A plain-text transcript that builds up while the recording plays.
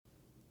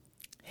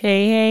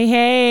Hey, hey,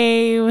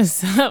 hey.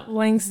 What's up,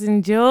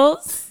 Langston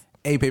Jules?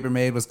 Hey, Paper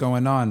Maid, what's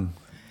going on?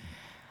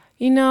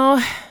 You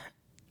know,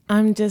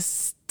 I'm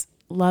just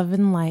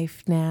loving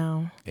life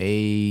now.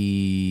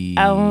 Hey.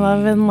 I'm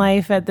loving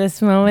life at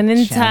this moment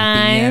in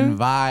Champion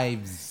time.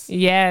 vibes.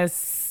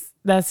 Yes,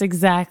 that's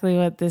exactly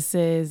what this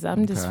is.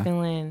 I'm just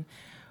feeling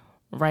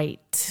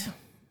right.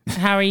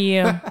 How are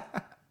you?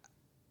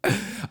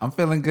 I'm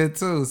feeling good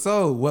too.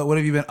 So, what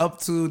have you been up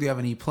to? Do you have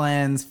any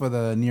plans for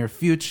the near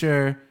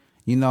future?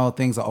 You know,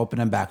 things are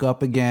opening back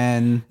up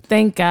again.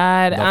 Thank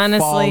God. The fall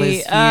Honestly,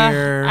 is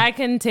here. I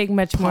couldn't take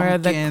much more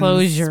of the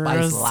Pumpkins,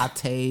 closures. Spice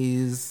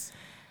lattes.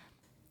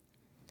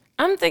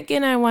 I'm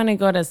thinking I want to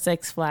go to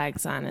Six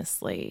Flags,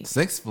 honestly.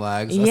 Six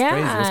Flags? That's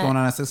crazy. What's going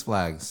on at Six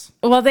Flags?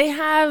 Well, they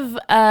have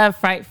a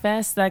Fright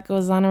Fest that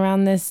goes on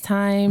around this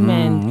time,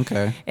 and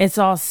it's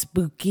all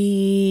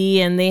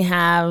spooky, and they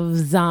have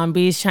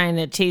zombies trying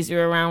to chase you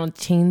around with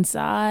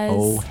chainsaws.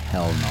 Oh,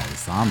 hell no.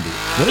 Zombies.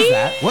 What is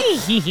that? What?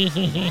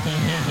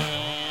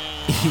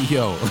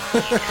 Yo.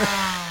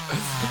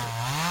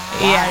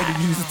 Why did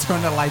you just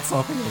turn the lights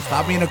off?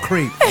 Stop being a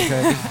creep,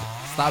 okay?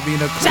 Stop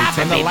being a creep.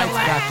 Turn the lights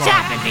back on.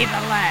 Chop and be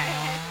the light.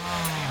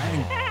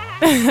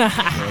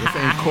 This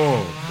ain't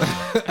cool.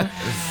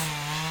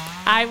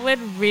 I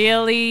would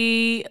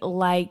really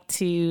like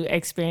to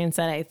experience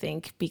that, I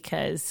think,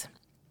 because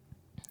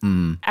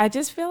I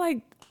just feel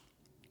like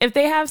if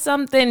they have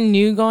something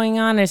new going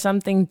on or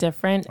something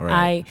different,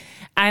 right.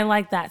 I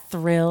like that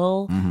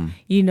thrill,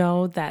 you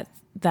know, that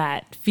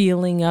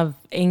feeling of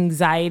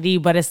anxiety,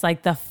 but it's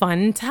like the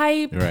fun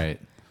type. Right.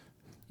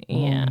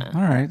 Yeah.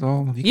 All right.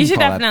 Well, you should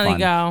definitely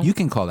go. You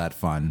can call that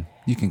fun.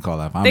 You can call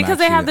that fun. Because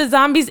they have the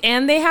zombies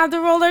and they have the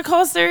roller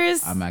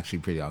coasters. I'm actually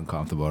pretty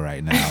uncomfortable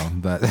right now,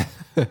 but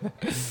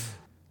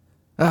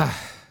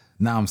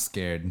now I'm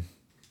scared.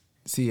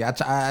 See,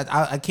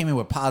 I came in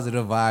with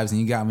positive vibes, and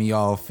you got me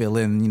all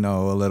feeling, you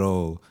know, a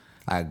little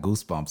like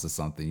goosebumps or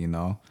something, you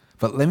know.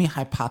 But let me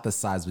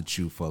hypothesize with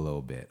you for a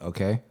little bit,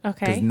 okay?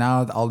 Okay. Because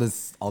now all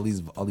these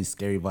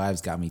scary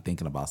vibes got me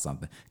thinking about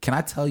something. Can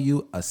I tell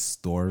you a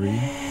story?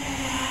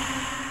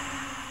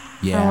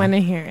 Yeah. I want to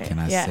hear it. Can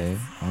I say?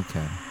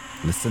 Okay.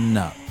 Listen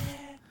up.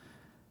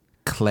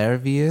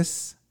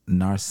 Clairvius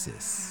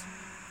Narcisse,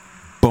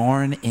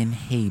 born in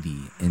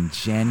Haiti in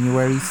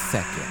January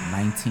 2nd,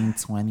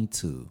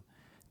 1922,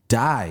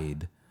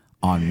 died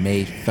on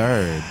May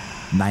 3rd,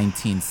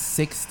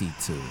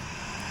 1962.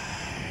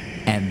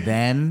 And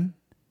then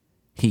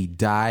he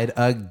died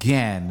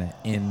again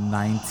in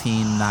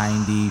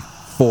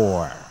 1994.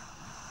 All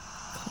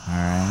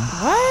right.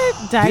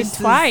 What? Died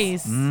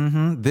twice.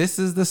 This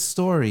is the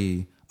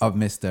story of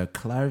Mr.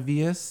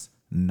 Clairvius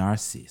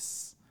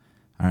Narcisse.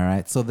 All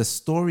right. So the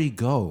story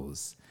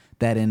goes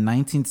that in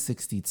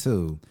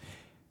 1962,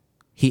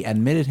 he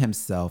admitted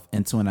himself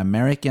into an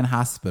American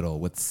hospital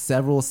with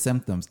several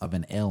symptoms of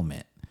an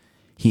ailment.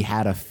 He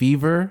had a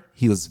fever,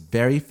 he was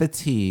very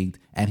fatigued,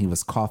 and he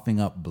was coughing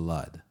up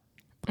blood.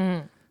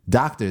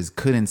 Doctors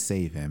couldn't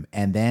save him,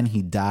 and then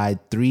he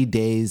died 3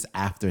 days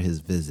after his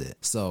visit.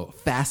 So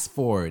fast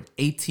forward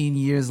 18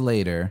 years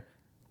later,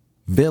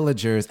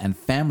 villagers and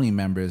family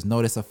members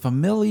notice a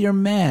familiar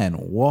man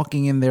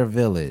walking in their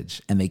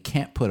village, and they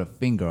can't put a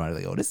finger on it.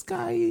 Like, oh, this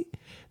guy,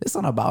 there's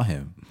something about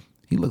him.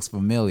 He looks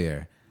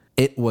familiar.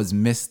 It was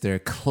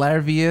Mr.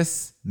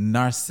 Clairvius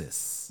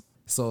Narcisse.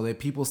 So the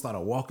people started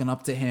walking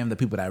up to him, the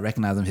people that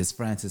recognize him, his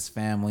friends, his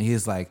family.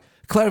 He's like,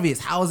 Clairvius,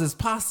 how is this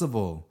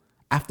possible?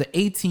 After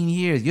 18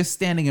 years, you're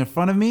standing in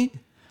front of me?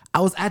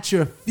 I was at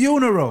your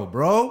funeral,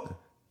 bro.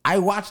 I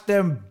watched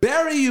them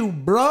bury you,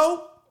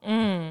 bro.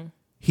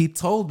 He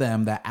told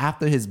them that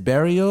after his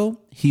burial,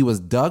 he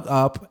was dug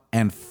up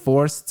and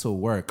forced to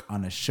work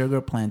on a sugar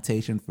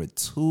plantation for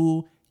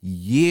 2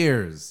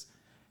 years.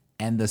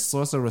 And the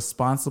sorcerer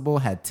responsible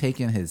had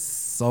taken his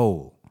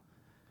soul.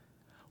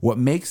 What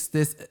makes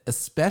this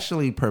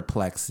especially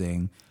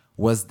perplexing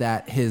was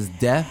that his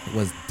death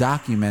was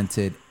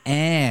documented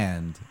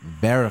and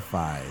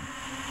verified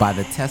by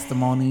the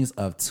testimonies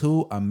of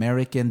 2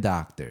 American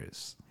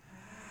doctors.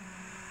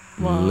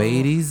 Whoa.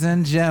 Ladies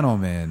and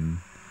gentlemen,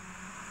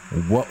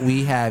 what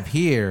we have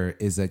here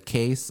is a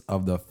case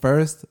of the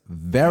first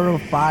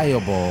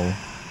verifiable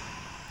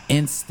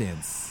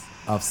instance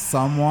of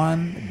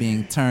someone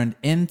being turned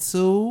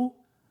into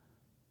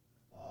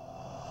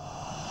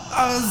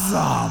a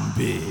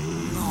zombie.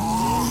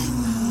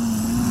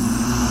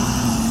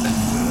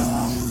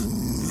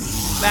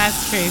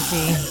 That's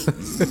creepy.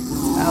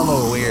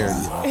 Hella weird.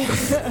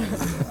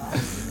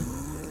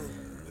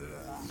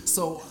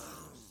 So,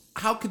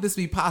 how could this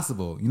be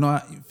possible? You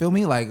know, you feel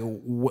me? Like,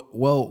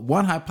 well,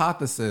 one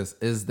hypothesis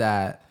is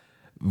that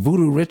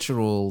voodoo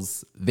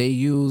rituals, they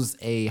use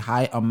a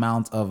high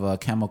amount of a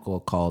chemical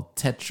called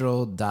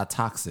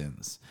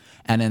tetrodotoxins.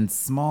 And in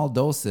small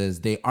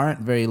doses, they aren't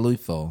very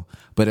lethal.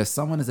 But if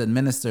someone is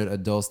administered a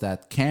dose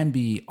that can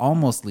be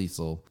almost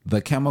lethal,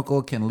 the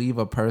chemical can leave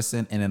a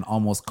person in an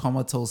almost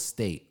comatose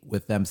state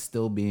with them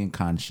still being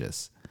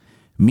conscious.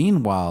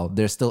 Meanwhile,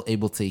 they're still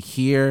able to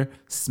hear,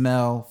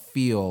 smell,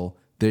 feel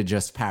they're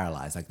just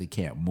paralyzed, like they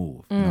can't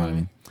move. You know what I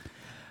mean?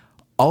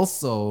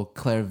 Also,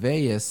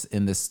 Clairveyus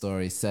in this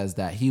story says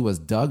that he was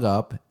dug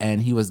up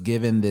and he was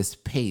given this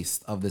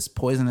paste of this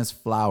poisonous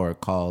flower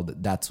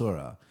called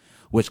datura,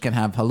 which can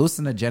have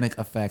hallucinogenic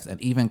effects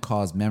and even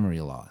cause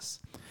memory loss.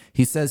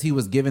 He says he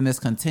was given this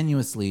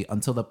continuously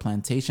until the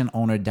plantation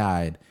owner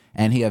died,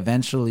 and he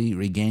eventually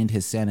regained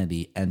his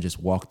sanity and just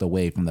walked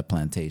away from the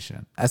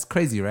plantation. That's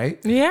crazy, right?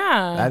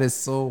 Yeah. That is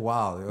so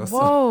wild.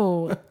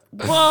 Whoa.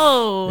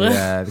 Whoa.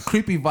 Yeah, the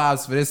creepy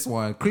vibes for this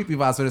one. Creepy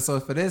vibes for this. So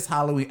for this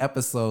Halloween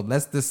episode,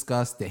 let's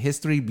discuss the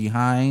history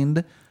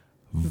behind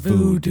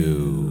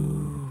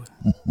voodoo.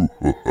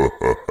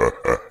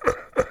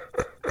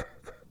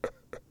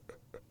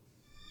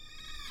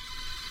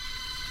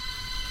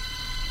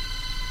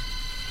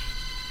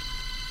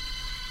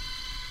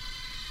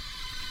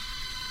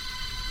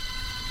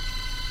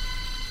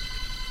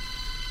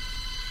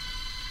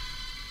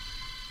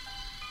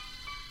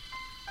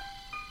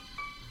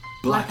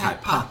 Black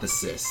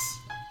Hypothesis.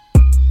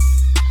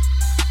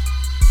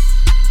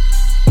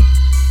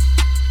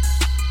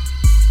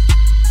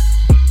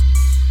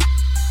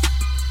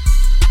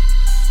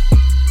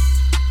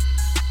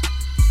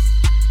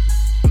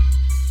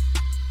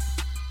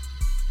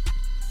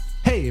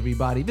 Hey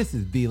everybody, this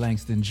is B.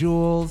 Langston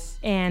Jules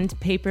And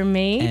Paper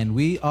Mate. and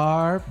we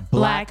are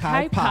Black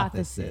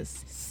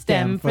Hypothesis.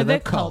 STEM for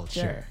the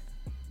culture.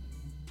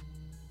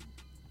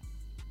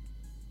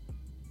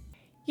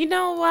 You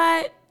know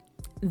what?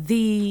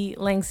 The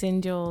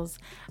Langston Jules,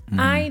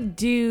 I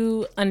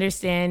do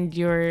understand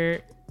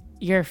your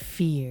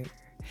fear,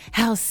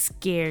 how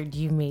scared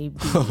you may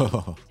be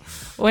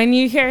when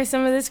you hear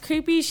some of this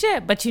creepy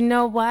shit. But you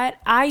know what?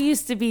 I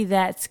used to be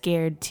that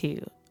scared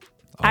too.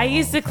 I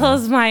used to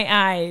close my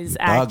eyes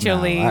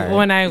actually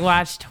when I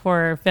watched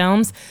horror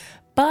films,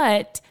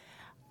 but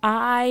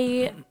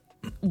I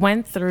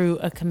went through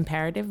a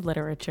comparative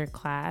literature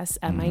class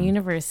at my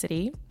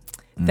university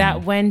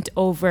that went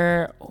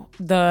over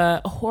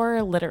the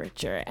horror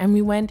literature, and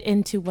we went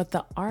into what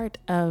the art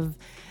of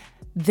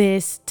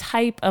this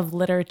type of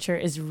literature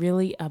is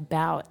really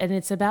about. And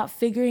it's about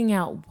figuring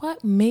out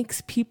what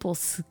makes people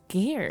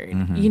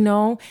scared, you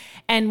know?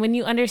 And when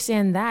you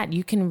understand that,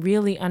 you can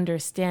really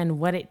understand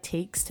what it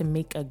takes to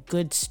make a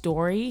good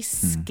story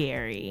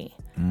scary.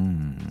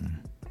 You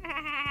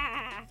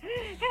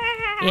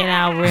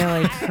know,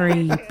 really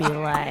creepy,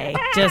 like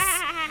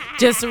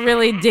just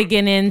really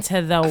digging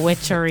into the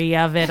witchery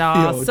of it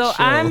all. So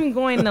I'm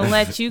going to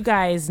let you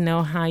guys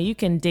know how you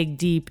can dig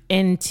deep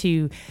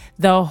into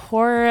the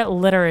horror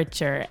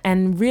literature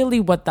and really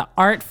what the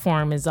art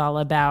form is all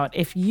about.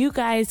 If you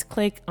guys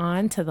click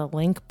on to the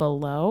link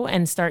below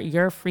and start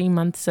your free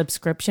month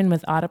subscription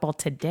with Audible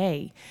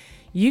today,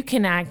 you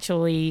can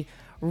actually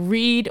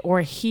read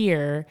or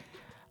hear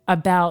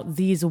about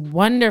these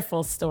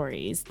wonderful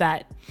stories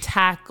that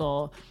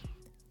tackle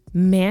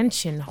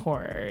mansion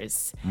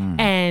horrors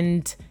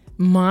and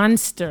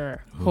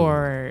monster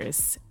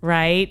horrors,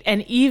 right?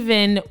 And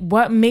even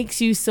what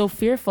makes you so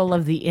fearful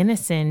of the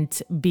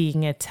innocent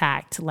being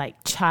attacked, like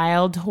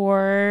child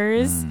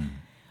horrors,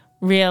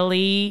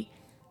 really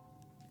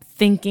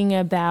thinking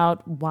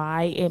about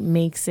why it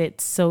makes it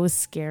so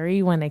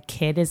scary when a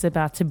kid is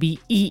about to be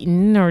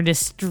eaten or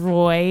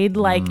destroyed.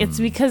 Like, it's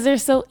because they're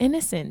so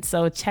innocent.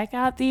 So check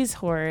out these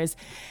horrors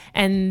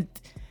and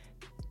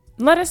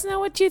let us know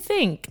what you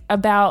think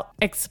about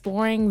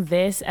exploring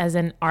this as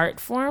an art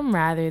form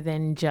rather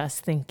than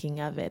just thinking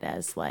of it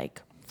as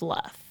like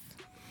fluff.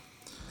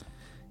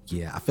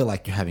 Yeah, I feel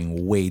like you're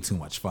having way too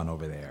much fun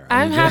over there.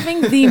 I'm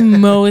having the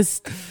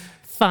most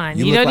fun.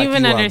 You don't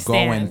even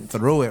understand. Are going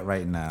through it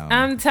right now.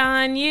 I'm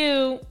telling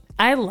you,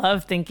 I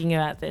love thinking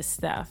about this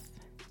stuff.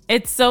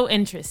 It's so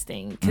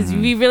interesting because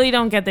we really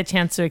don't get the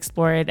chance to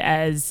explore it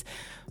as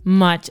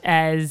much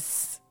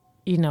as,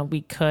 you know,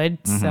 we could.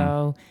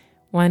 So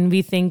when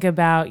we think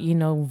about, you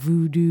know,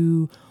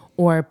 voodoo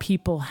or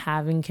people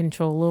having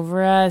control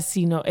over us,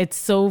 you know, it's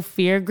so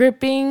fear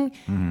gripping.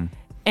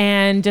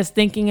 And just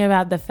thinking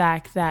about the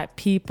fact that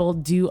people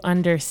do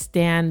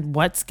understand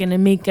what's going to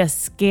make us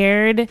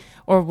scared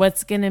or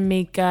what's going to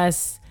make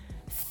us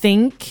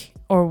think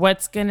or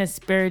what's going to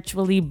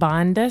spiritually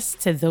bond us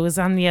to those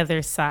on the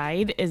other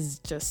side is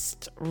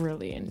just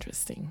really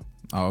interesting.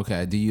 Oh,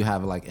 okay. Do you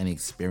have like any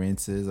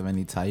experiences of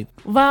any type?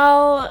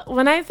 Well,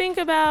 when I think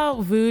about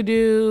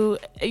voodoo,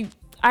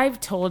 I've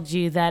told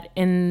you that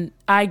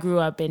I grew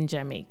up in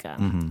Jamaica,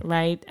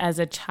 right? As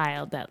a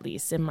child, at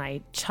least in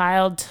my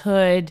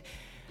childhood,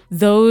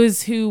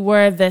 those who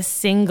were the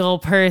single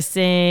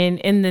person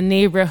in the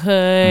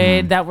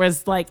neighborhood that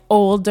was like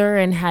older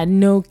and had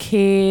no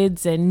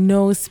kids and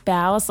no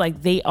spouse,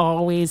 like they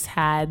always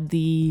had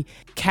the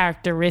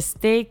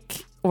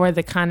characteristic or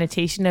the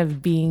connotation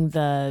of being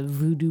the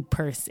voodoo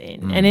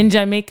person. And in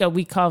Jamaica,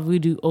 we call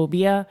voodoo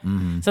obia.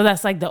 So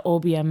that's like the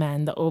obia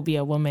man, the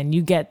obia woman.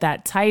 You get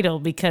that title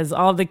because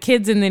all the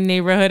kids in the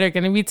neighborhood are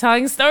going to be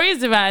telling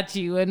stories about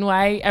you, and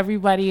why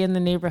everybody in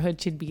the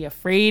neighborhood should be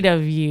afraid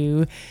of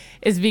you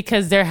is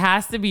because there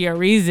has to be a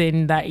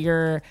reason that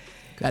you're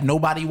That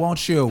nobody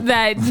wants you.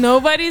 That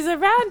nobody's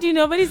around you.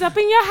 Nobody's up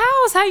in your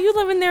house. How you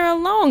living there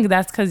alone?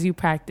 That's because you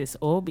practice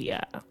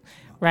Obia.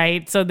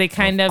 Right? So they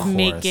kind of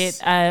make it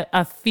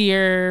a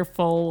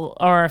fearful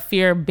or a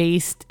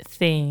fear-based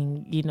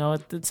thing, you know,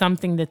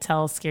 something to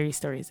tell scary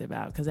stories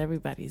about, because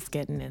everybody's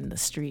getting in the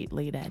street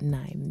late at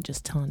night and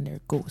just telling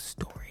their ghost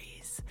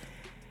stories.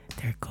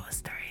 Their ghost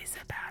stories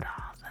about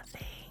all the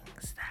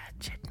things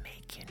that should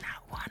make you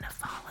not want to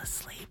fall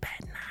asleep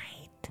at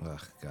night.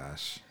 Oh,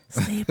 gosh.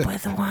 Sleep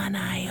with one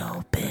eye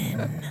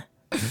open.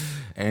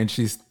 And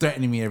she's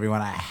threatening me,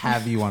 everyone. I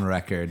have you on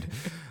record.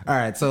 All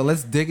right, so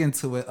let's dig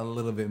into it a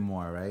little bit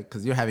more, right?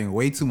 Because you're having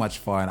way too much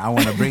fun. I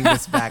want to bring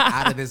this back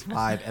out of this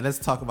vibe, and let's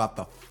talk about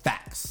the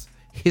facts,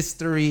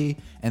 history,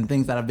 and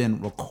things that have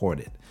been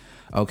recorded.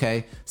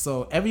 Okay,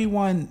 so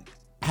everyone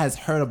has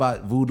heard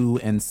about voodoo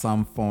in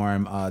some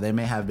form. There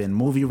may have been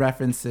movie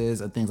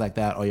references or things like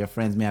that, or your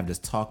friends may have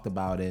just talked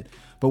about it.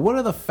 But what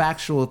are the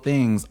factual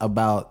things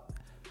about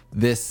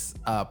this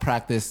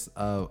practice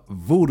of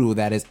voodoo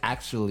that is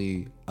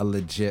actually a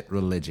legit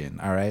religion?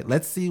 All right,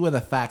 let's see where the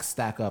facts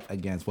stack up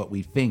against what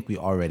we think we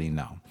already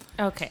know.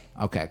 Okay,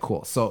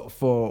 cool. So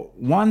for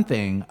one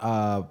thing,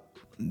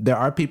 there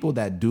are people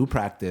that do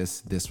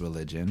practice this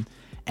religion,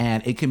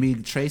 and it can be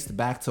traced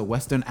back to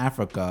Western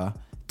Africa,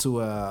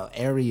 to a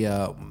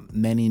area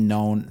many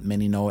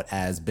know it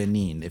as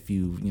Benin. If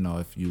you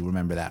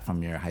remember that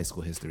from your high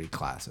school history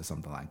class or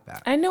something like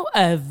that. I know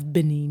of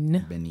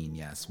Benin. Benin,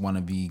 yes, one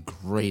of the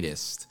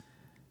greatest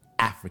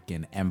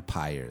African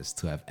empires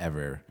to have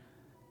ever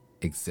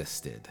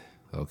existed.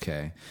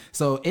 Okay,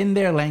 so in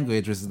their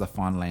language, which is the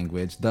Fon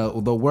language, the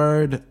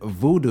word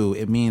voodoo,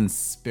 it means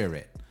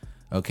spirit.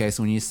 Okay,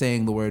 so when you're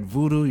saying the word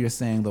voodoo, you're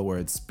saying the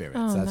word spirit.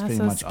 Oh, so that's pretty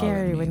so much all it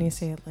scary means. when you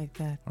say it like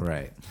that.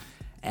 Right.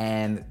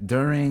 And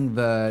during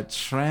the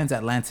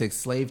transatlantic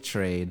slave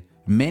trade,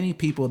 many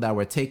people that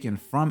were taken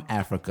from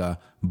Africa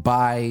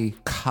by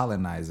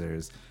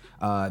colonizers,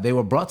 they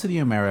were brought to the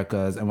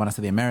Americas. And when I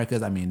say the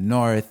Americas, I mean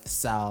North,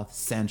 South,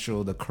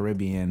 Central, the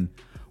Caribbean,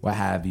 what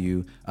have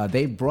you.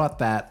 They brought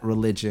that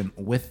religion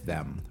with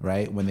them,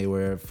 right, when they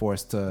were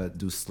forced to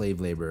do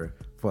slave labor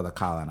for the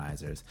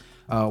colonizers.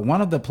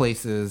 One of the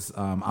places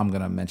I'm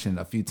going to mention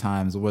a few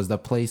times was the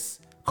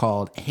place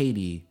called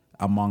Haiti,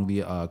 among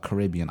the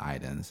Caribbean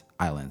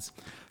islands.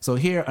 So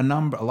here, a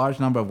large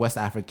number of West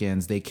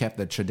Africans, they kept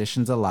the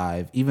traditions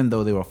alive, even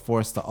though they were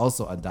forced to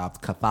also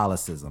adopt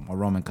Catholicism or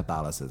Roman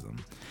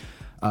Catholicism.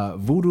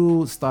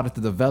 Voodoo started to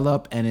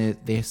develop, and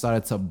they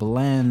started to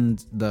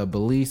blend the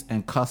beliefs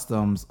and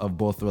customs of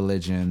both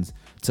religions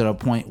to the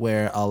point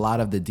where a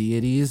lot of the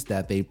deities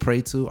that they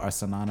pray to are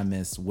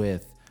synonymous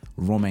with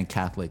Roman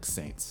Catholic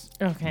saints.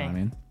 Okay. You know what I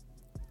mean?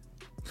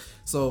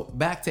 So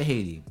back to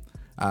Haiti.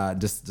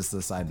 Just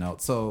a side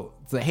note. So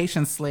the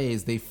Haitian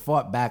slaves, they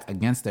fought back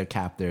against their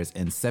captors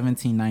in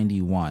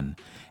 1791.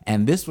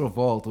 And this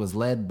revolt was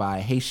led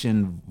by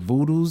Haitian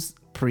voodoos,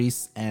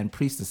 priests, and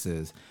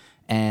priestesses.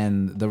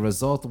 And the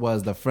result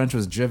was the French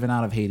was driven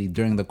out of Haiti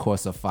during the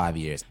course of 5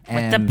 years.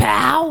 With the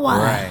power.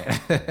 Right.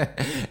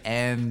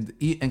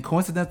 and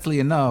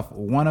coincidentally enough,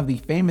 one of the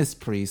famous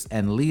priests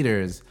and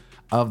leaders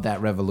of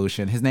that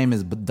revolution, his name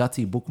is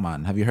Dutty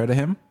Boukman. Have you heard of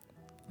him?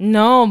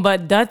 No,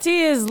 but Dutty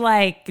is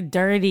like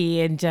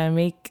dirty in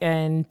Jamaica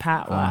and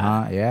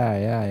Patois.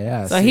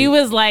 Yeah. So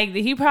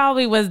he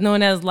probably was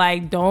known as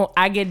like,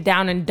 I get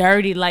down and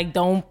dirty, like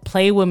don't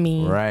play with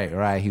me.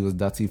 Right. He was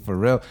Dutty for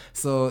real.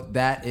 So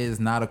that is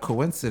not a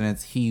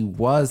coincidence. He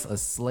was a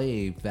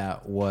slave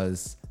that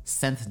was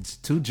sent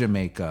to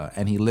Jamaica,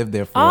 and he lived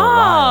there for a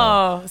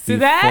while. Oh, see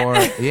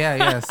that?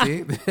 Yeah.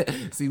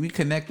 See, we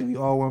connected. We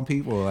all one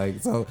people.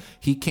 Like, so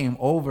he came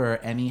over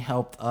and he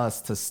helped us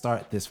to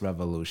start this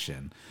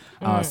revolution.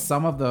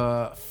 Some of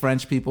the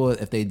French people,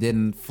 if they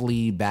didn't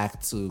flee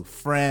back to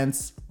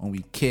France when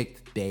we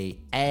kicked they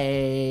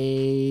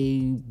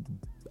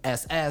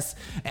SS,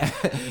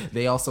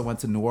 they also went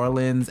to New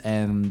Orleans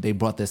and they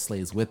brought their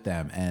slaves with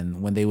them.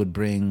 And when they would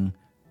bring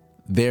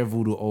their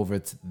voodoo over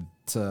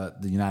to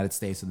the United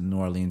States or the New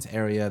Orleans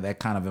area, that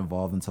kind of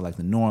evolved into like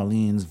the New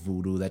Orleans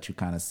voodoo that you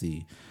kind of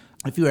see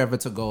if you ever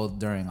to go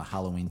during a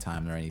Halloween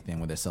time or anything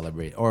when they're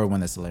celebrating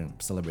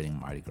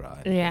Mardi Gras,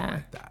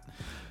 like that.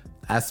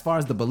 As far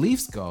as the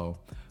beliefs go,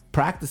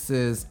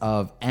 practices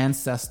of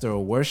ancestor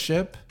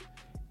worship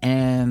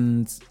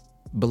and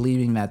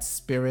believing that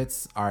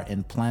spirits are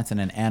in plants and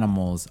in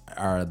animals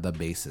are the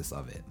basis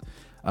of it.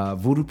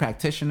 Voodoo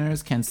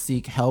practitioners can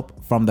seek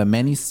help from the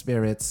many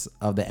spirits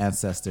of the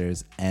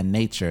ancestors and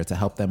nature to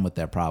help them with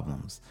their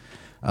problems.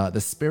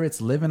 The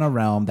spirits live in a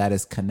realm that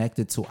is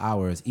connected to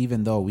ours,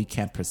 even though we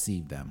can't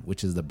perceive them,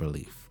 which is the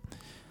belief.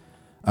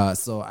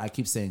 So I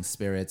keep saying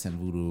spirits, and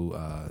voodoo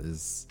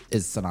is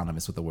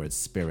synonymous with the word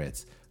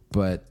spirits,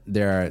 but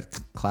there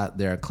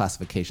are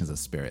classifications of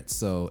spirits.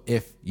 So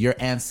if your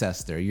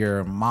ancestor,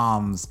 your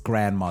mom's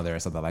grandmother or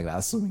something like that,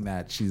 assuming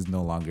that she's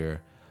no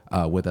longer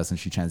with us and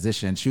she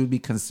transitioned, she would be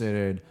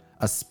considered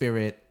a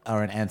spirit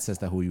or an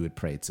ancestor who you would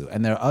pray to.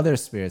 And there are other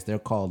spirits, they're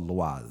called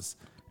Lwas,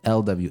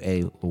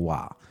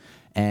 Lwa.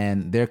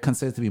 and they're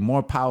considered to be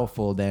more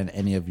powerful than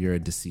any of your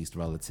deceased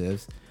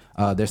relatives.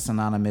 They're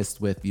synonymous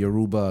with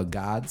Yoruba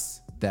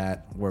gods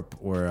that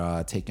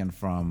were taken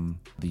from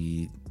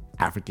the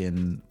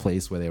African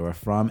place where they were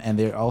from, and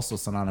they're also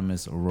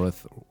synonymous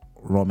with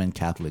Roman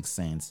Catholic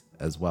saints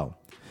as well.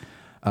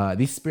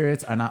 These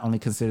spirits are not only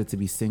considered to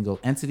be single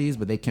entities,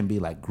 but they can be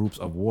like groups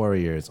of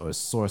warriors or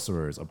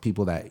sorcerers or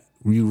people that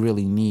you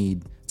really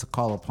need to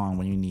call upon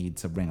when you need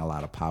to bring a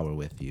lot of power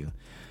with you.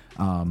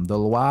 The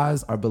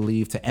Loas are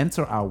believed to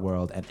enter our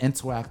world and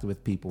interact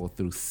with people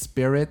through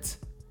spirit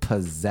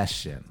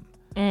possession.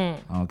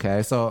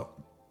 Okay, so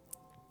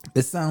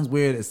it sounds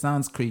weird, it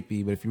sounds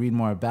creepy, but if you read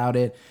more about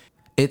it,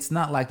 it's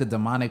not like the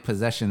demonic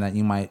possession that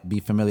you might be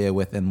familiar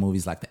with in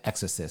movies like The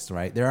Exorcist,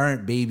 right? There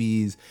aren't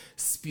babies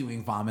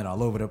spewing vomit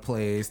all over the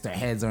place. Their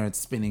heads aren't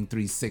spinning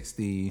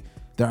 360.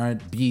 There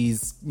aren't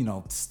bees,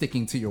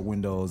 sticking to your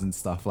windows and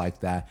stuff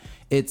like that.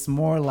 It's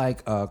more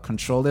like a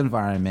controlled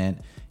environment.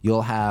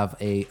 You'll have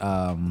a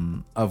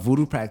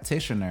voodoo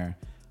practitioner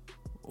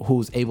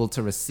who's able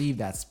to receive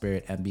that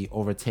spirit and be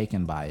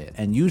overtaken by it.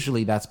 And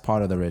usually that's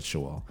part of the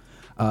ritual.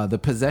 The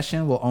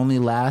possession will only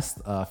last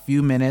a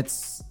few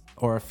minutes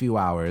or a few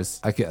hours.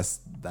 I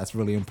guess that's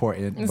really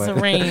important. It's a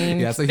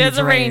range. Yeah, there's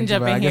a range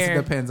up in here. I guess it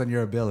depends on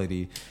your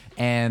ability.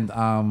 And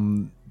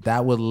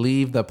that would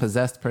leave the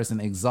possessed person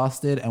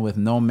exhausted and with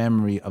no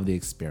memory of the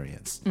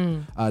experience.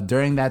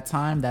 During that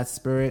time, that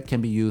spirit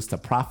can be used to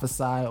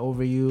prophesy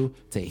over you,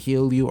 to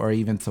heal you, or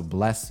even to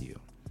bless you.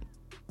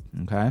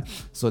 Okay?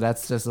 So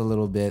that's just a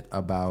little bit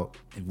about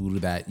voodoo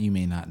that you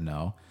may not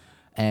know.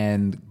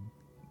 And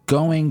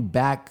going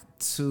back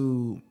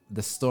to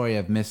the story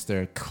of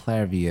Mr.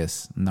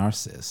 Clairvius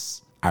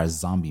Narcissus, our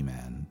zombie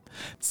man.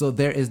 So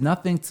there is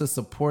nothing to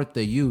support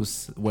the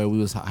use where we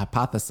was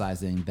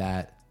hypothesizing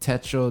that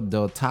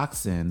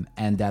tetrodotoxin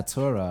and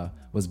datura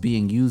was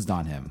being used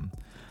on him.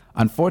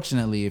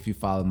 Unfortunately, if you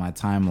follow my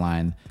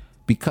timeline,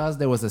 because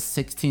there was a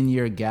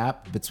 16-year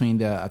gap between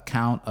the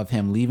account of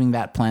him leaving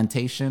that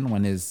plantation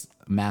when his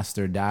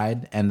master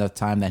died and the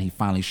time that he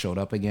finally showed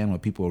up again when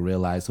people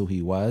realized who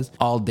he was,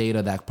 all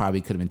data that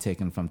probably could have been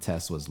taken from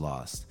tests was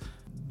lost.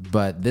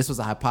 But this was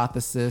a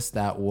hypothesis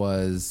that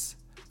was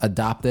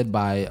adopted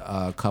by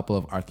a couple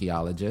of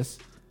archaeologists,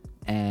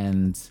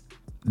 and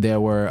there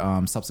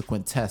were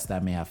subsequent tests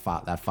that may have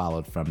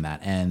followed from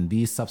that. And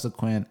these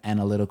subsequent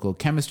analytical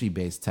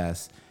chemistry-based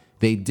tests,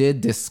 they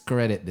did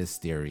discredit this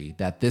theory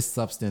that this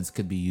substance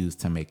could be used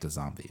to make a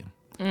zombie.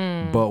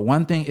 But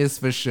one thing is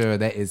for sure,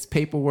 there is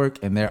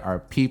paperwork and there are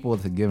people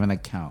to give an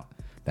account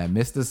that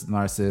Mr.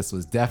 Narcissus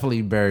was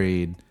definitely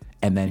buried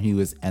and then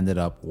he ended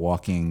up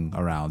walking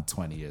around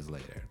 20 years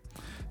later.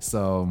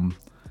 So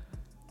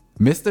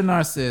Mr.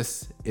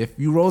 Narcissus, if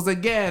you rose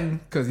again,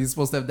 because he's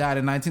supposed to have died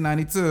in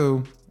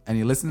 1992, and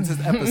you listen to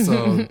this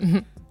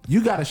episode,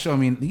 you got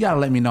to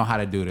let me know how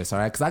to do this, all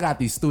right? Because I got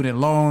these student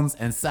loans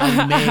and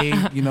Sally Mae,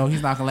 he's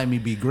not going to let me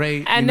be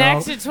great. And the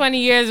extra 20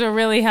 years will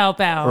really help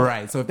out.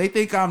 Right. So if they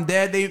think I'm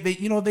dead,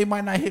 they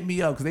might not hit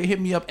me up because they hit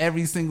me up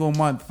every single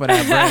month for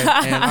that bread.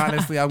 And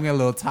honestly, I'm getting a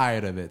little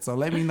tired of it. So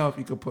let me know if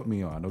you could put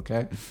me on,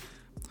 okay?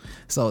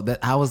 So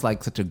that was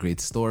like such a great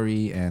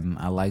story, and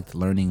I liked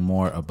learning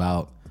more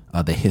about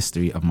the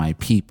history of my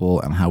people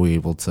and how we were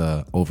able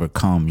to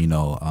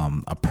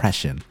overcome,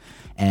 oppression.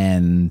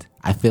 And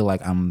I feel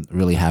like I'm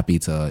really happy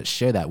to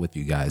share that with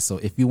you guys. So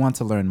if you want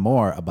to learn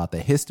more about the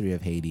history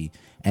of Haiti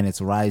and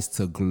its rise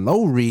to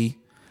glory,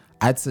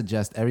 I'd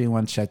suggest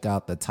everyone check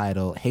out the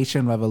title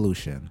Haitian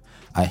Revolution,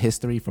 A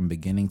History from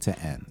Beginning to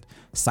End.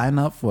 Sign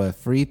up for a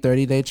free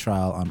 30-day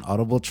trial on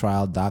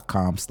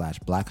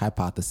audibletrial.com/Black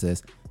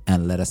Hypothesis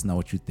and let us know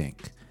what you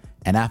think.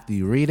 And after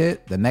you read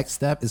it, the next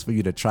step is for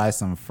you to try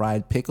some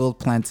fried pickled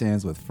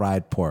plantains with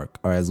fried pork,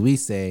 or as we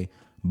say,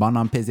 bon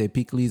ampese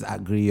pickles à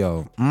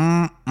griot.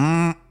 I'm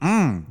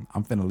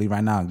finna leave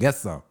right now and get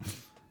some.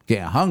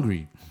 Getting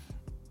hungry.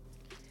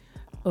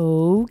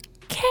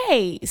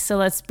 Okay, so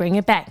let's bring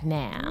it back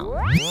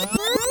now.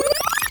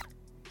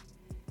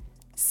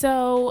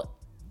 So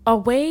a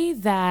way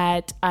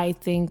that I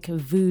think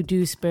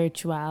voodoo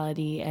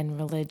spirituality and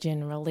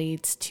religion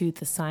relates to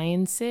the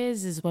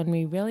sciences is when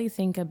we really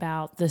think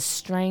about the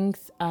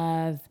strength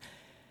of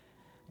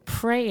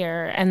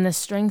prayer and the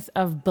strength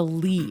of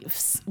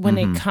beliefs when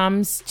it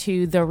comes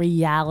to the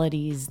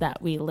realities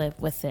that we live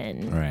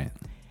within. Right.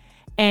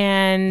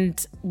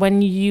 And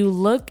when you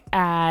look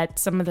at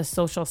some of the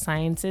social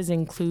sciences,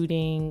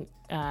 including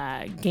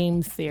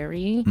game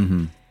theory,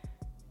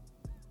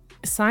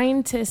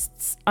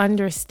 scientists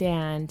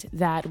understand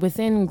that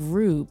within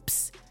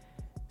groups,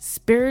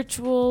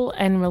 spiritual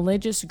and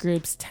religious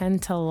groups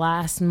tend to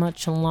last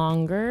much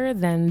longer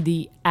than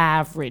the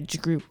average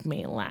group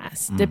may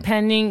last.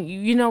 Depending,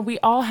 we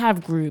all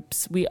have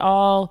groups. We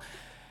all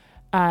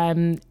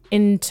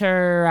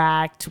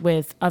interact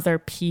with other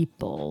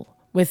people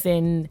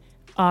within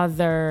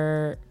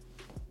other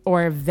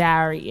or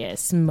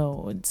various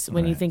modes.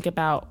 When you think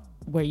about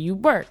where you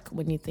work,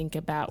 when you think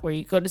about where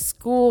you go to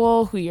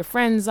school, who your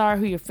friends are,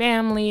 who your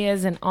family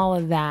is, and all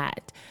of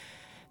that.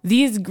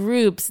 these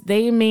groups,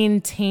 they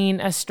maintain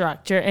a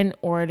structure and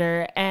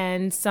order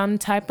and some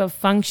type of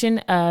function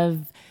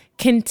of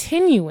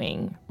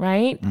continuing,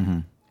 right?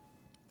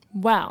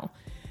 Well,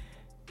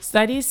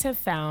 studies have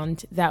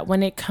found that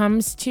when it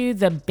comes to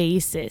the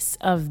basis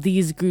of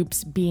these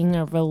groups being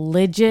a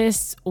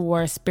religious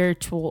or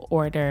spiritual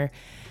order,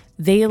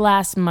 they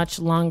last much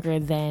longer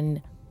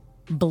than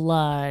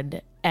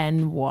blood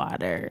and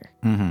water,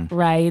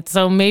 right?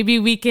 So maybe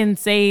we can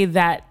say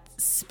that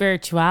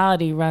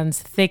spirituality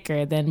runs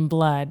thicker than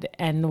blood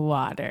and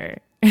water.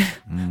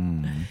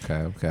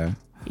 Okay.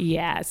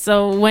 Yeah.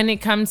 So when it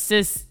comes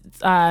to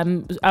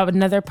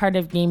another part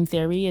of game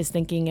theory is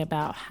thinking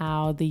about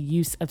how the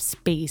use of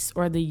space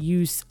or the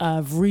use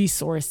of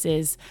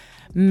resources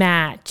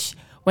match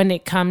when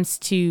it comes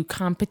to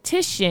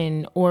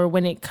competition or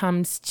when it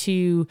comes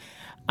to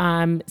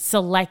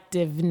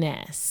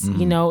selectiveness.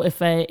 You know,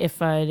 if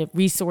a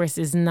resource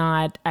is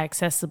not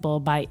accessible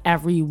by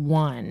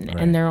everyone, right,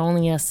 and there are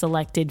only a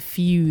selected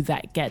few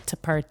that get to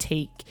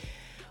partake.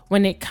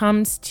 When it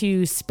comes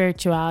to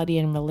spirituality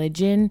and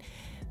religion,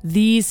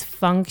 these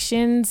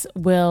functions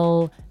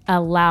will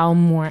allow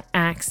more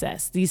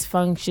access. These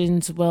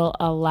functions will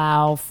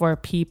allow for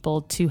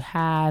people to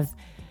have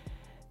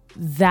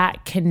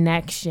that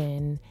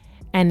connection,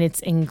 and it's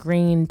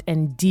ingrained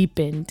and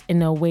deepened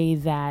in a way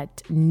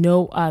that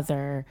no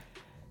other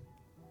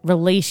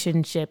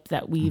relationship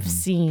that we've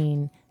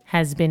seen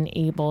has been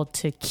able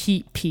to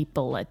keep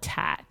people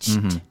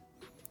attached.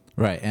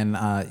 Right. And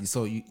I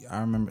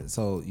remember,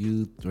 so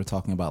you were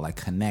talking about like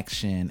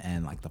connection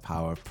and like the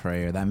power of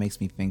prayer. That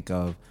makes me think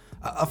of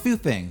a few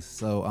things.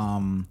 So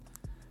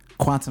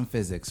quantum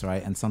physics,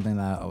 right? And something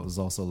that I was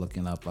also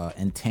looking up,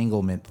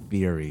 entanglement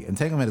theory.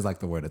 Entanglement is like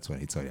the word of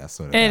 2020. I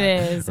sort of It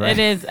is. Right? It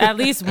is at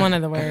least one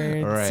of the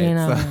words. Right. You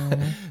know?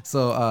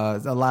 So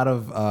a lot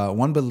of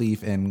one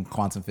belief in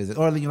quantum physics,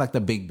 or like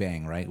the Big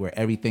Bang, right? Where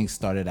everything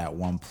started at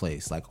one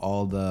place, like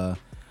all the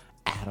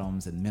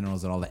atoms and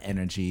minerals and all the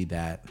energy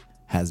that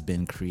has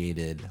been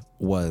created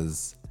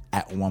was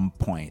at one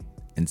point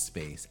in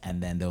space,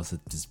 and then there was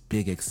this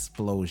big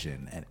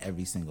explosion, and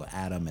every single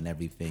atom and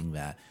everything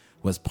that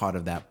was part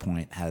of that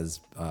point has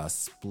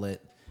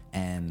split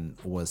and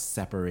was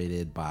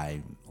separated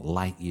by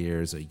light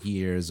years or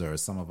years, or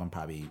some of them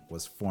probably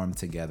was formed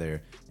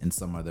together in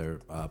some other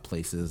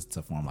places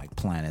to form like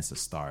planets or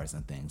stars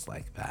and things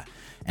like that.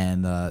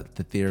 And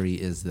the theory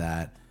is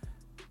that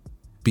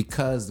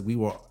because we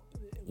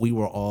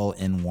were all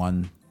in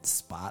one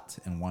spot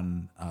in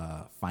one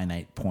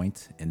finite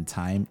point in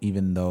time,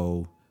 even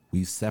though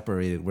we've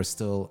separated, we're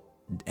still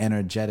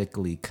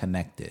energetically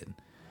connected.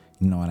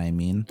 You know what I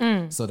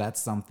mean? So that's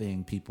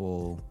something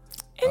people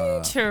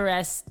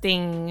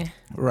interesting,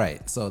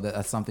 right? So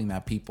that's something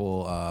that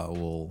people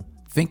will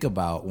think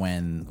about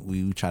when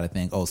we try to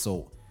think,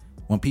 so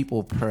when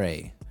people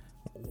pray,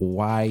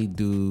 why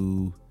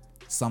do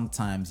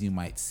sometimes you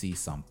might see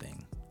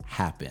something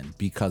happen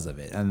because of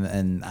it?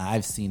 And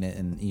I've seen it,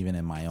 and even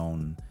in my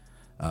own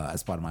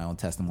as part of my own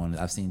testimony,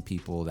 I've seen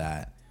people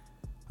that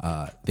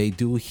they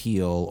do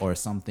heal, or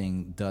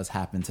something does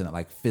happen to them,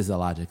 like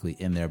physiologically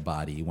in their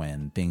body,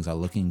 when things are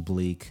looking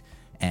bleak,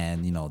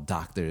 and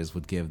doctors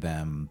would give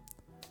them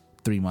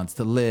 3 months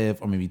to live,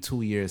 or maybe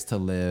 2 years to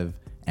live,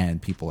 and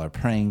people are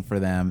praying for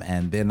them,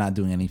 and they're not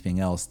doing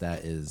anything else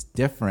that is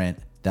different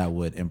that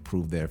would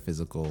improve their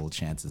physical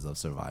chances of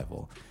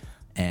survival.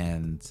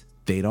 And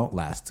they don't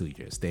last 2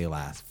 years. They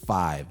last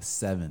 5,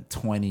 7,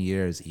 20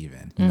 years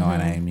even. You know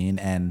what I mean?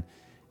 And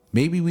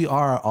maybe we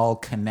are all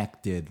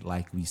connected,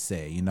 like we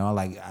say,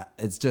 like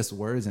it's just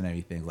words and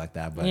everything like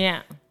that. But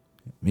yeah,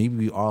 maybe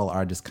we all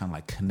are just kind of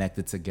like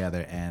connected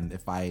together. And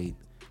if I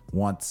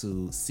want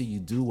to see you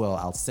do well,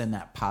 I'll send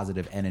that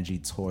positive energy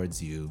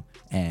towards you.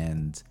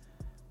 And,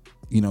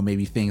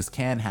 maybe things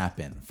can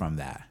happen from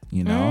that,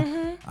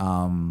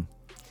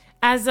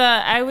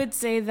 I would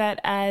say that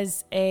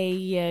as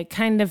a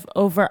kind of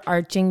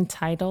overarching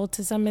title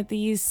to some of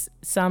these,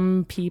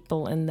 some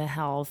people in the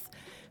health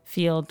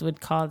field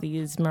would call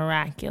these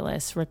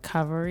miraculous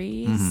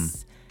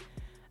recoveries.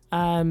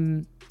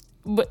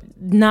 But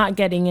not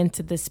getting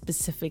into the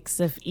specifics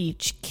of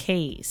each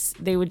case,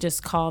 they would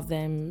just call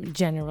them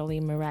generally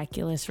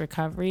miraculous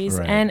recoveries.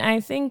 Right. And I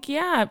think,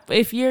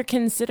 if you're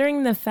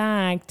considering the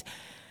fact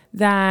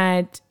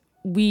that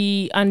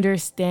we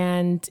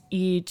understand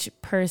each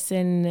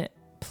person,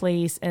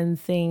 place, and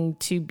thing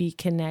to be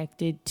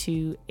connected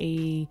to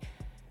a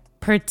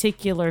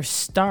particular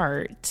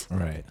start,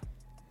 right,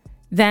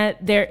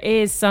 that there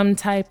is some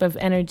type of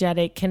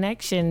energetic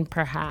connection,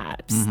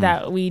 perhaps,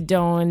 that we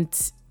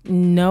don't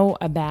know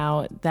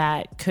about,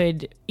 that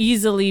could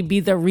easily be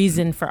the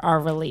reason for our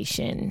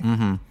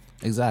relation.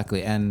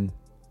 Exactly. And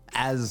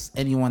as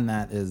anyone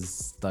that has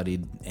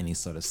studied any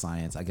sort of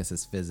science, I guess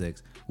it's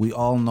physics, we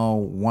all know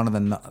one of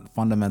the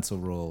fundamental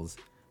rules: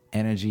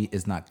 energy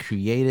is not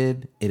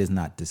created, it is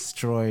not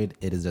destroyed,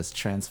 it is just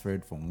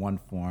transferred from one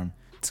form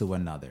to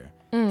another.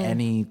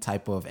 Any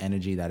type of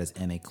energy that is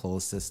in a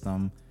closed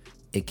system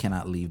it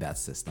cannot leave that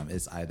system.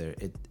 It's either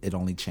it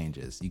only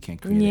changes. You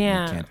can't create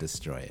it, you can't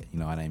destroy it. You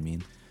know what I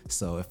mean?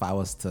 So if I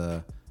was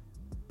to,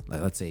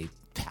 like, let's say,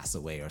 pass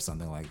away or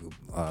something, like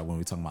when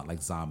we're talking about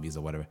like zombies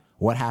or whatever,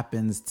 what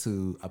happens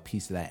to a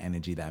piece of that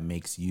energy that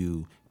makes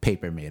you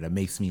Paper Mate or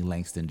makes me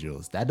Langston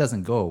Jules? That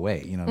doesn't go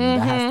away. You know what I mean?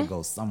 That has to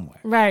go somewhere.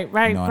 Right.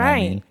 You know what I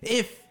mean?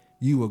 If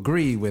you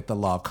agree with the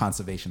law of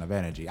conservation of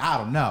energy, I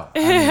don't know.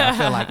 I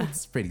feel like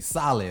it's pretty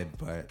solid,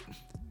 but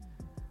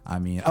I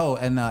mean,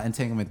 and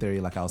entanglement theory,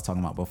 like I was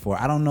talking about before.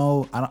 I don't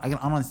know. I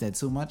don't understand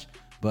too much,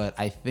 but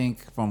I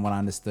think from what I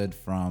understood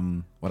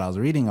from what I was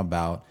reading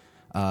about,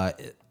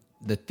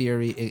 the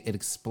theory, it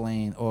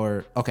explained,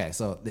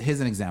 so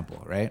here's an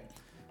example, right?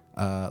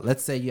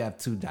 Let's say you have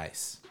two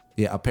dice.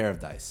 Yeah, a pair of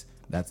dice.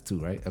 That's two,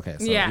 right? Okay.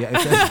 So,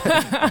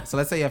 so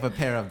let's say you have a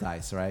pair of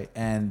dice, right?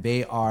 And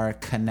they are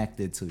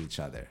connected to each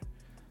other.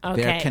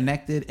 Okay. They're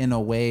connected in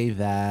a way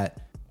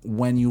that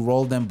when you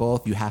roll them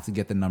both, you have to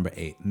get the number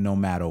 8, no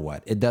matter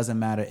what. It doesn't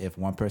matter if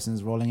one person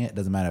is rolling it. It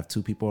doesn't matter if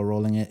two people are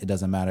rolling it. It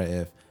doesn't matter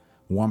if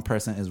one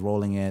person is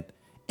rolling it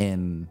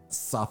in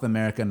South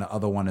America and the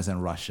other one is in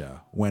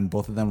Russia. When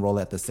both of them roll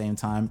at the same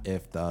time,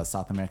 if the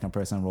South American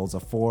person rolls a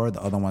 4,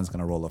 the other one's going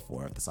to roll a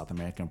 4. If the South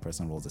American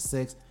person rolls a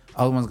 6, the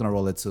other one's going to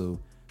roll a 2,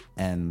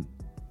 and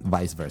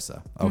vice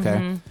versa. Okay?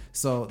 Mm-hmm.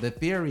 So the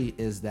theory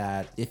is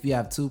that if you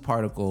have two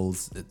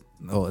particles,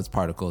 it's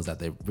particles that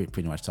they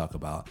pretty much talk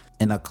about,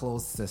 in a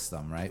closed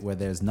system, right, where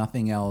there's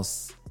nothing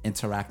else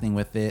interacting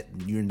with it,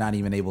 you're not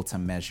even able to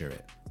measure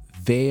it.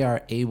 They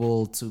are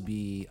able to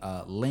be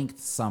linked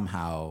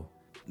somehow.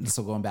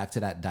 So going back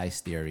to that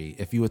dice theory,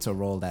 if you were to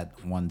roll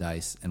that one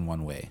dice in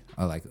one way,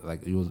 or like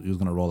you was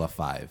going to roll a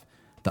 5,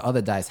 the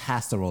other dice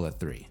has to roll a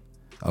 3.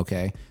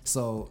 Okay,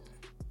 so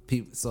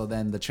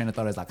then the train of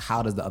thought is like,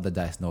 how does the other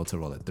dice know to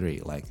roll a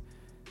 3? Like,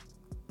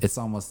 it's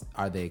almost,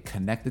 are they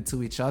connected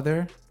to each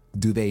other?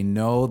 Do they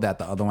know that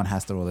the other one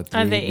has to roll a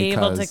 3? Are they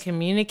able to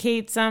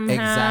communicate somehow?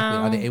 Exactly.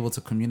 Are they able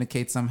to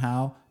communicate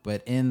somehow?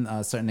 But in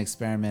certain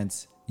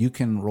experiments, you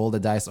can roll the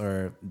dice,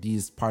 or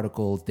these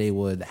particles, they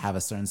would have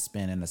a certain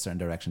spin in a certain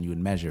direction. You would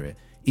measure it.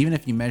 Even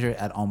if you measure it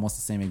at almost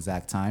the same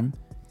exact time,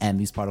 and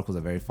these particles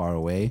are very far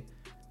away,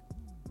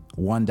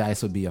 one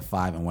dice would be a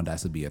 5 and one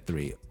dice would be a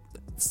 3.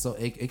 So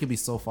it could be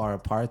so far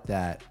apart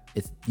that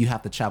you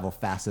have to travel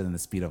faster than the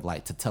speed of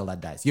light to tell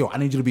that dice, yo, I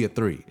need you to be a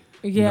 3.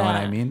 You know what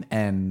I mean?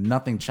 And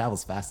nothing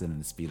travels faster than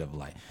the speed of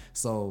light.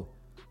 So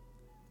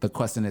the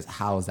question is,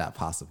 how is that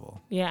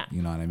possible? Yeah.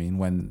 You know what I mean?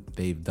 When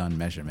they've done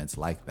measurements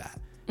like that.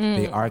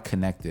 They are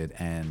connected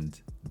and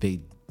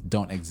they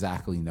don't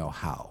exactly know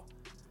how.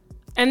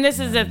 And this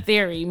is a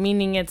theory,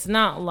 meaning it's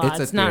not law,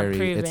 it's not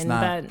proven,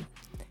 but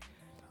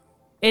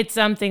it's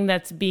something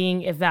that's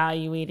being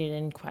evaluated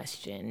and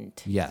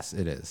questioned. Yes,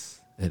 it is.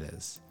 It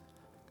is.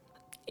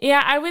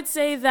 Yeah, I would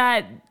say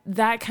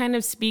that kind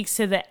of speaks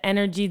to the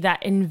energy,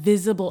 that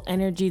invisible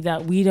energy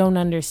that we don't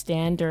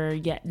understand or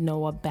yet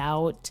know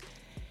about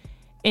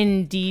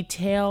in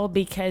detail,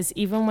 because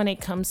even when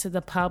it comes to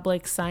the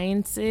public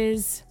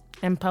sciences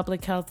and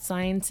public health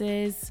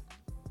sciences,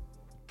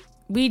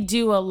 we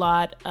do a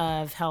lot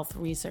of health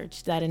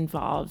research that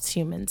involves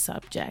human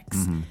subjects.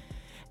 Mm-hmm.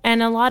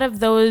 And a lot of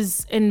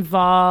those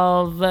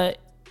involve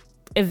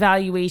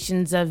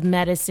evaluations of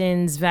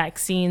medicines,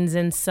 vaccines,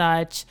 and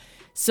such.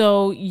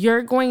 So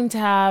you're going to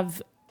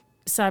have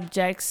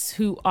subjects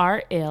who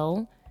are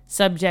ill,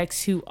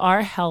 subjects who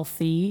are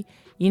healthy,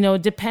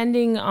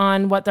 depending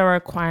on what the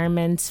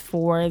requirements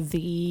for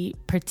the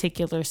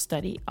particular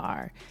study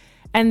are.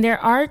 And there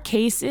are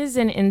cases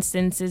and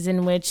instances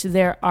in which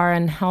there are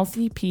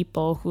unhealthy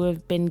people who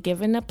have been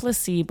given a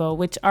placebo,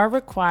 which are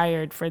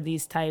required for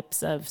these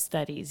types of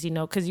studies,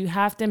 because you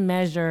have to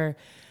measure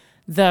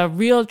the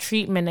real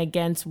treatment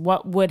against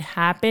what would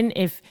happen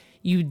if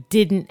you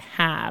didn't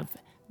have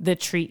the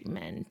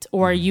treatment,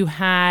 or you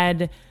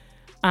had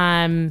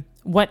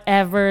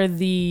whatever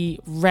the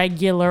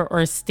regular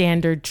or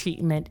standard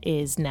treatment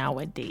is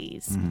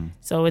nowadays. Mm-hmm.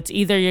 So it's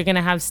either you're going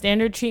to have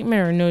standard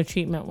treatment or no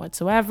treatment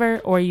whatsoever,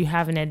 or you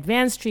have an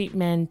advanced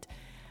treatment.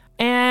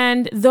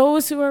 And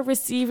those who are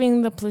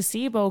receiving the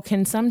placebo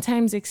can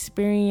sometimes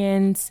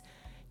experience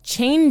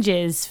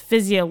changes,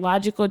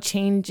 physiological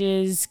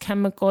changes,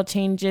 chemical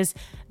changes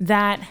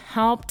that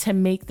help to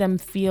make them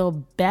feel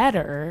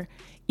better,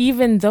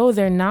 even though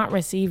they're not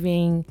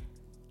receiving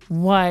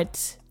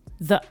what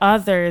the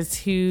others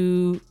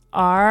who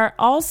are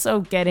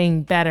also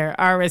getting better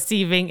are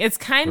receiving. It's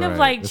kind of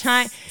like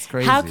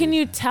how can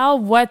you tell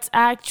what's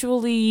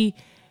actually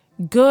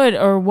good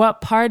or what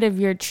part of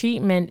your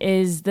treatment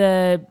is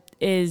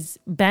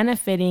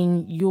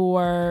benefiting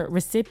your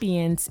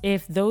recipients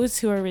if those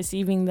who are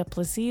receiving the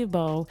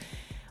placebo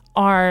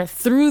are,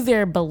 through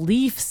their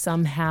belief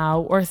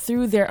somehow or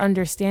through their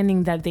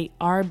understanding that they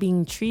are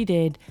being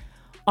treated,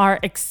 are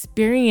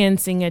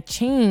experiencing a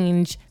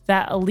change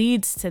that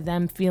leads to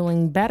them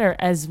feeling better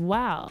as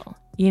well,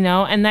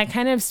 and that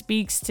kind of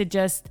speaks to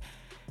just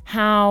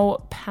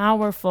how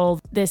powerful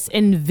this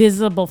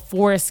invisible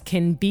force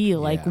can be.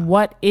 Like,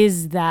 what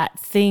is that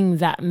thing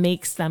that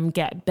makes them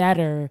get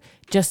better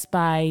just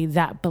by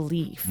that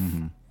belief?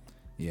 Mm-hmm.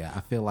 Yeah,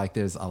 I feel like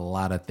there's a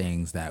lot of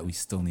things that we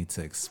still need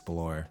to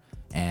explore.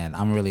 And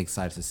I'm really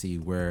excited to see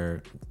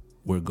where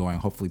we're going.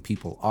 Hopefully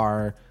people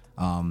are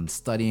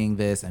studying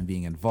this and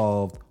being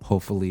involved.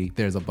 Hopefully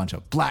there's a bunch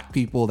of Black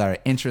people that are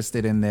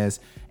interested in this.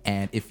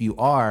 And if you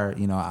are,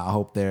 I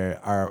hope there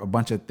are a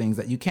bunch of things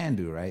that you can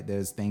do, right?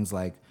 There's things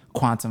like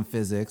quantum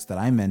physics that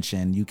I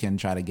mentioned. You can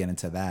try to get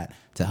into that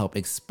to help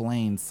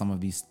explain some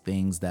of these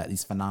things,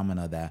 these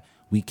phenomena that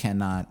we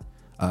cannot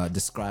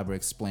describe or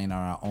explain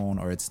on our own,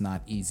 or it's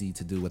not easy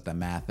to do with the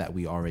math that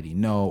we already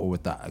know or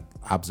with the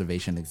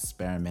observation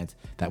experiment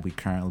that we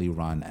currently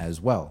run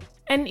as well.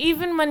 And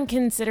even when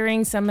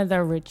considering some of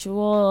the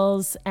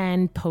rituals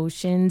and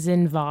potions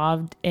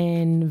involved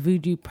in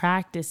voodoo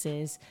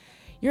practices,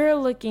 you're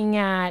looking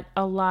at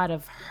a lot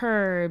of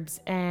herbs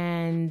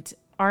and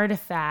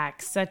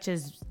artifacts such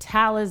as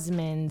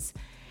talismans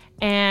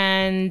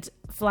and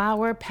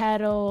flower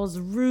petals,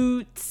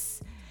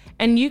 roots.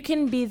 And you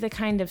can be the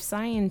kind of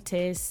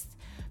scientist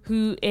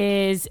who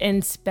is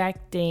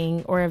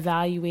inspecting or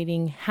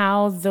evaluating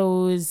how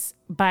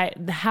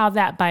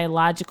that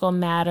biological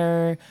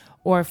matter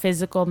or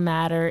physical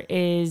matter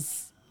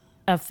is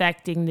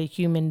affecting the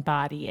human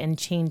body and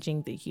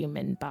changing the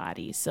human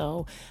body.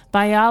 So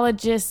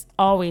biologists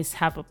always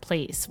have a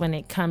place when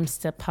it comes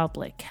to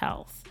public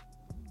health.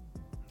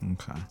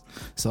 Okay.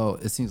 So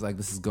it seems like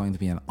this is going to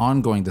be an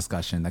ongoing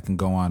discussion that can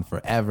go on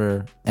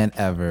forever and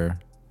ever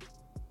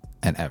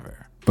and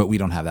ever, but we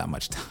don't have that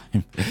much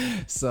time.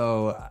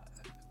 So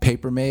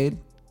Paper Made,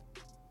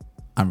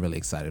 I'm really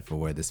excited for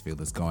where this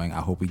field is going.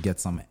 I hope we get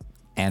some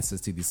answers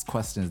to these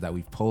questions that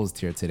we've posed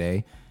here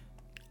today.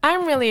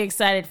 I'm really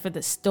excited for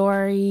the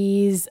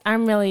stories.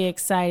 I'm really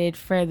excited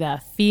for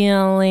the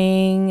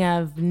feeling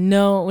of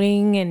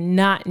knowing and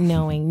not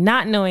knowing.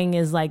 Not knowing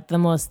is like the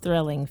most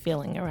thrilling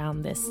feeling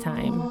around this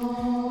time.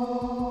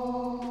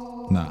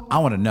 No, I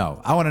want to know.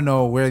 I want to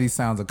know where these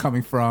sounds are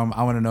coming from.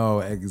 I want to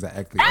know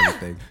exactly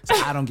everything, so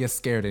I don't get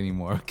scared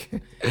anymore.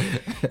 Okay?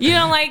 You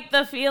don't like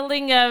the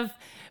feeling of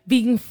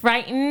being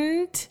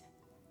frightened?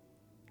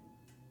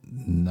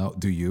 No,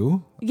 do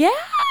you? Yeah.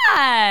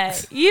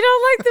 You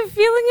don't like the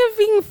feeling of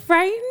being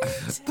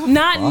frightened?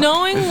 Not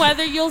knowing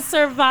whether you'll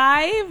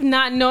survive?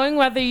 Not knowing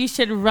whether you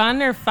should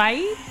run or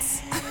fight?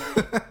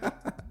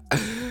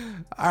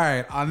 All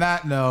right, on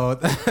that note,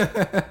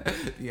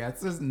 the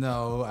answer is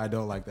no. I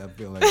don't like that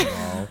feeling at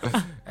all.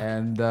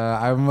 And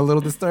I'm a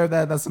little disturbed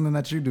that that's something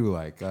that you do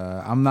like.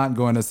 I'm not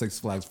going to Six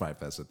Flags Fright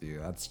Fest with you.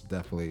 That's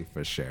definitely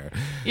for sure.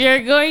 You're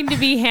going to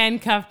be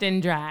handcuffed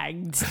and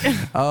dragged.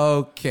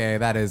 Okay,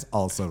 that is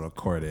also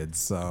recorded.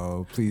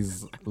 So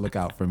please look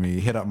out for me.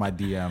 Hit up my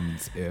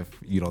DMs if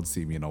you don't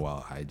see me in a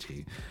while,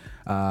 IG.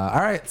 All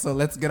right, so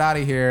let's get out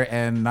of here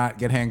and not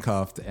get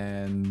handcuffed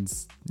and,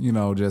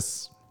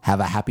 just have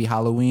a happy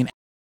Halloween.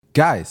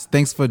 Guys,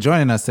 thanks for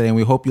joining us today, and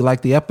we hope you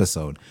liked the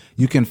episode.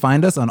 You can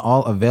find us on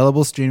all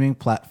available streaming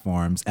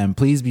platforms, and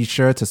please be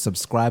sure to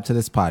subscribe to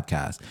this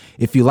podcast.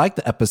 If you liked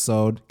the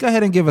episode, go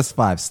ahead and give us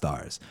 5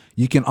 stars.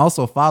 You can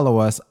also follow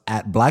us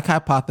at Black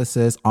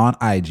Hypothesis on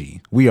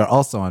IG. We are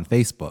also on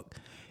Facebook.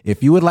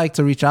 If you would like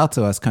to reach out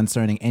to us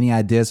concerning any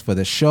ideas for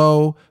the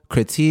show,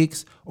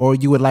 critiques, or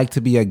you would like to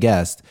be a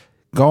guest,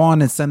 go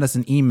on and send us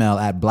an email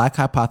at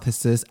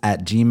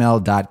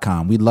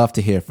blackhypothesis@gmail.com. We'd love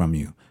to hear from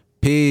you.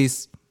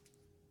 Peace.